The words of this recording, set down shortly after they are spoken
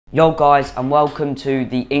Yo guys, and welcome to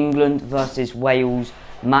the England versus Wales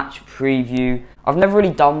match preview. I've never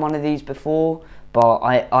really done one of these before, but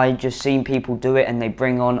I just seen people do it and they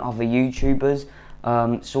bring on other YouTubers.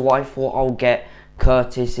 So I thought I'll get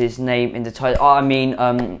Curtis's name in the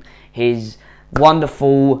title. His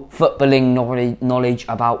wonderful footballing knowledge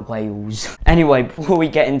about Wales. Anyway, before we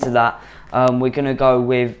get into that, we're going to go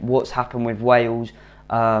with what's happened with Wales,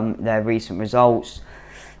 their recent results.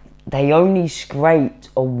 They only scraped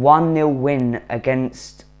a 1-0 win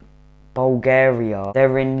against Bulgaria.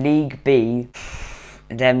 They're in League B,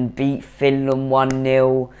 then beat Finland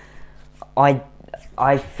 1-0.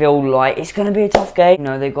 I feel like it's going to be a tough game. You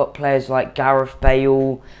know, they've got players like Gareth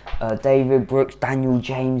Bale, David Brooks, Daniel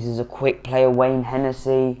James is a quick player, Wayne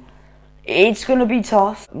Hennessy. It's going to be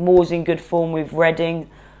tough. Moore's in good form with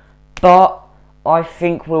Reading, but I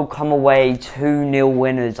think we'll come away 2-0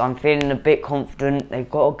 winners. I'm feeling a bit confident. They've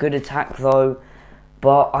got a good attack though,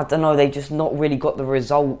 but I don't know, they just not really got the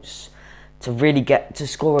results to really get to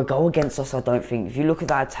score a goal against us, I don't think. If you look at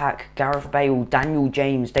that attack, Gareth Bale, Daniel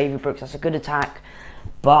James, David Brooks, that's a good attack,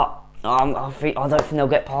 but I don't think they'll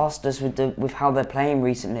get past us with how they're playing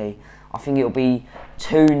recently. I think it'll be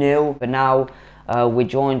 2-0, but now we're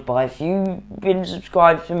joined by, if you've been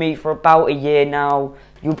subscribed to me for about a year now,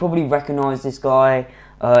 you'll probably recognise this guy.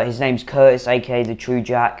 His name's Curtis, aka the True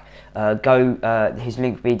Jack. His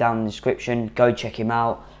link will be down in the description. Go check him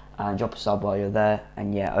out and drop a sub while you're there.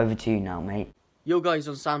 And yeah, over to you now, mate. Yo guys,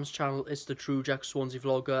 on Sam's channel, it's the True Jack Swansea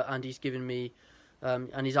vlogger, and he's given me,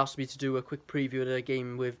 and he's asked me to do a quick preview of the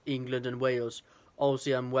game with England and Wales.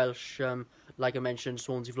 Obviously, I'm Welsh. Like I mentioned,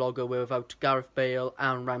 Swansea vlogger. We're without Gareth Bale,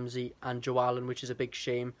 Aaron Ramsey, and Joe Allen, which is a big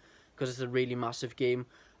shame because it's a really massive game.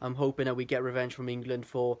 I'm hoping that we get revenge from England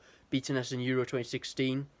for beating us in Euro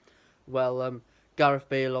 2016. Well, Gareth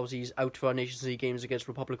Bale, obviously, he's out for our Nations League games against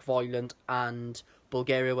Republic of Ireland and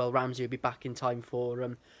Bulgaria. Well, Ramsey will be back in time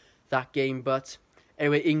for that game. But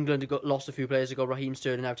anyway, England have lost a few players. They've got Raheem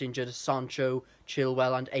Sterling out injured, Sancho,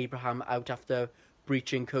 Chilwell, and Abraham out after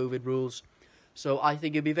breaching COVID rules. So I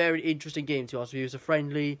think it'll be a very interesting game to us. It was a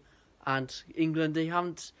friendly, and England, they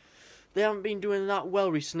haven't been doing that well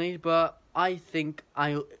recently, but I think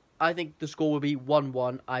the score will be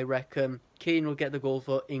 1-1. I reckon Kane will get the goal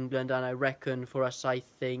for England, and I reckon for us, I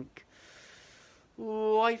think,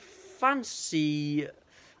 I fancy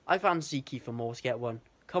Kiefer Moore to get one.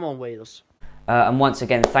 Come on, Wales. And once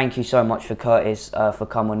again, thank you so much for Curtis for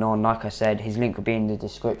coming on. Like I said, his link will be in the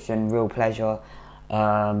description. Real pleasure.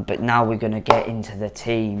 But now we're going to get into the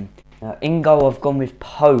team. In goal, I've gone with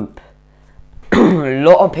Pope. A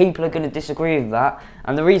lot of people are going to disagree with that,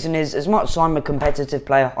 and the reason is, as much as I'm a competitive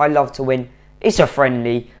player, I love to win. It's a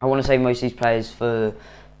friendly. I want to save most of these players for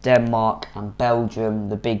Denmark and Belgium,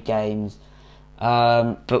 the big games.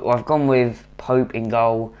 But I've gone with Pope in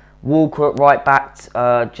goal. Walker at right back,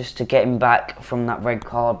 just to get him back from that red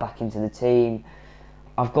card back into the team.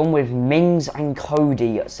 I've gone with Mings and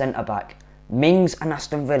Cody at centre back. Mings and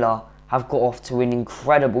Aston Villa have got off to an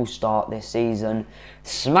incredible start this season,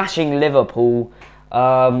 smashing Liverpool,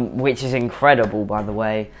 which is incredible, by the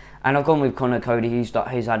way. And I've gone with Conor Cody, who's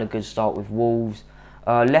had a good start with Wolves.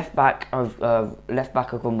 Left back, I've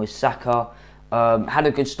gone with Saka. Had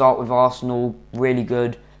a good start with Arsenal, really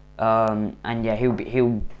good. And yeah, he'll be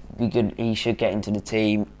good. He should get into the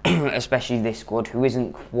team, especially this squad, who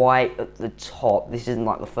isn't quite at the top. This isn't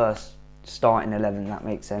like the first starting 11. That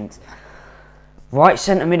makes sense. Right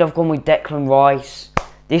centre mid, I've gone with Declan Rice.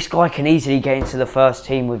 This guy can easily get into the first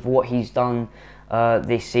team with what he's done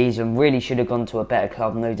this season. Really should have gone to a better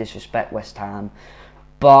club, no disrespect, West Ham.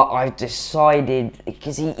 But I've decided,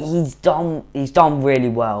 because he's done really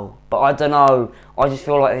well. But I don't know, I just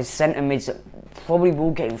feel like his centre mids probably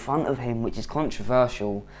will get in front of him, which is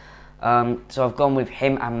controversial. So I've gone with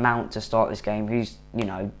him and Mount to start this game, who's, you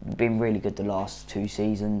know, been really good the last 2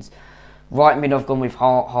 seasons. Right mid, I've gone with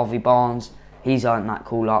Harvey Barnes. He's earned that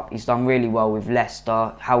call up. He's done really well with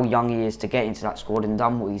Leicester. How young he is to get into that squad and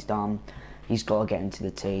done what he's done. He's got to get into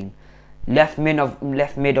the team. Left mid,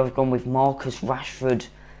 I've gone with Marcus Rashford.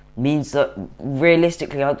 Means that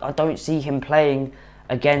realistically, I don't see him playing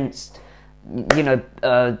against, you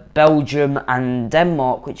know, Belgium and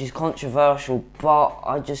Denmark, which is controversial. But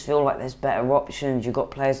I just feel like there's better options. You've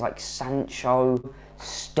got players like Sancho,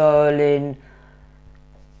 Sterling.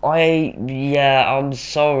 I'm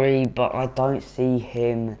sorry, but I don't see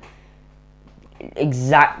him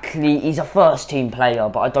exactly. He's a first team player,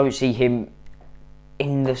 but I don't see him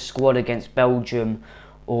in the squad against Belgium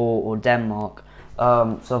or Denmark.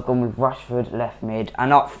 So I've gone with Rashford left mid,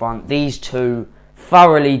 and up front, these two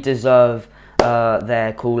thoroughly deserve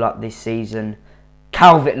their call up this season.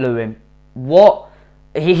 Calvert-Lewin, what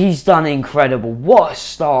he's done incredible. What a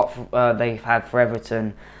start they've had for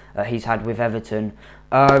Everton. He's had with Everton.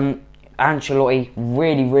 Ancelotti,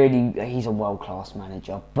 really, he's a world-class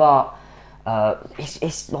manager. But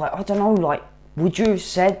it's like, I don't know, like, would you have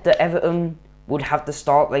said that Everton would have the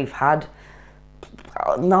start they've had?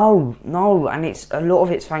 No, and it's a lot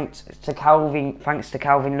of it's thanks to Calvin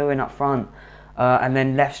Lewin up front, and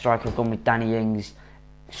then left striker have gone with Danny Ings.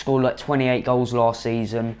 Scored like 28 goals last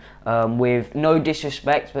season, with no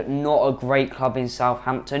disrespect, but not a great club in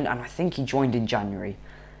Southampton, and I think he joined in January.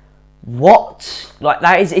 What? Like,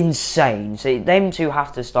 that is insane. So them two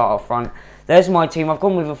have to start up front. There's my team. I've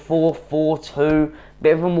gone with a 4-4-2,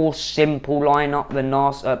 bit of a more simple lineup than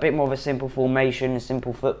last, a bit more of a simple formation, a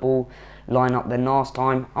simple football lineup than last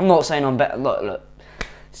time. I'm not saying I'm better. Look,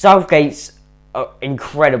 Southgate's an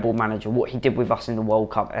incredible manager. What he did with us in the World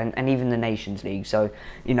Cup and even the Nations League. So,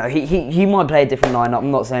 you know, he might play a different lineup. I'm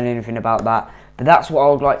not saying anything about that, but that's what I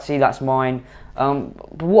would like to see. That's mine.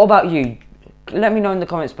 But what about you? Let me know in the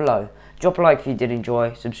comments below. Drop a like if you did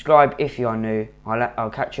enjoy. Subscribe if you are new. I'll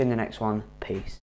catch you in the next one. Peace.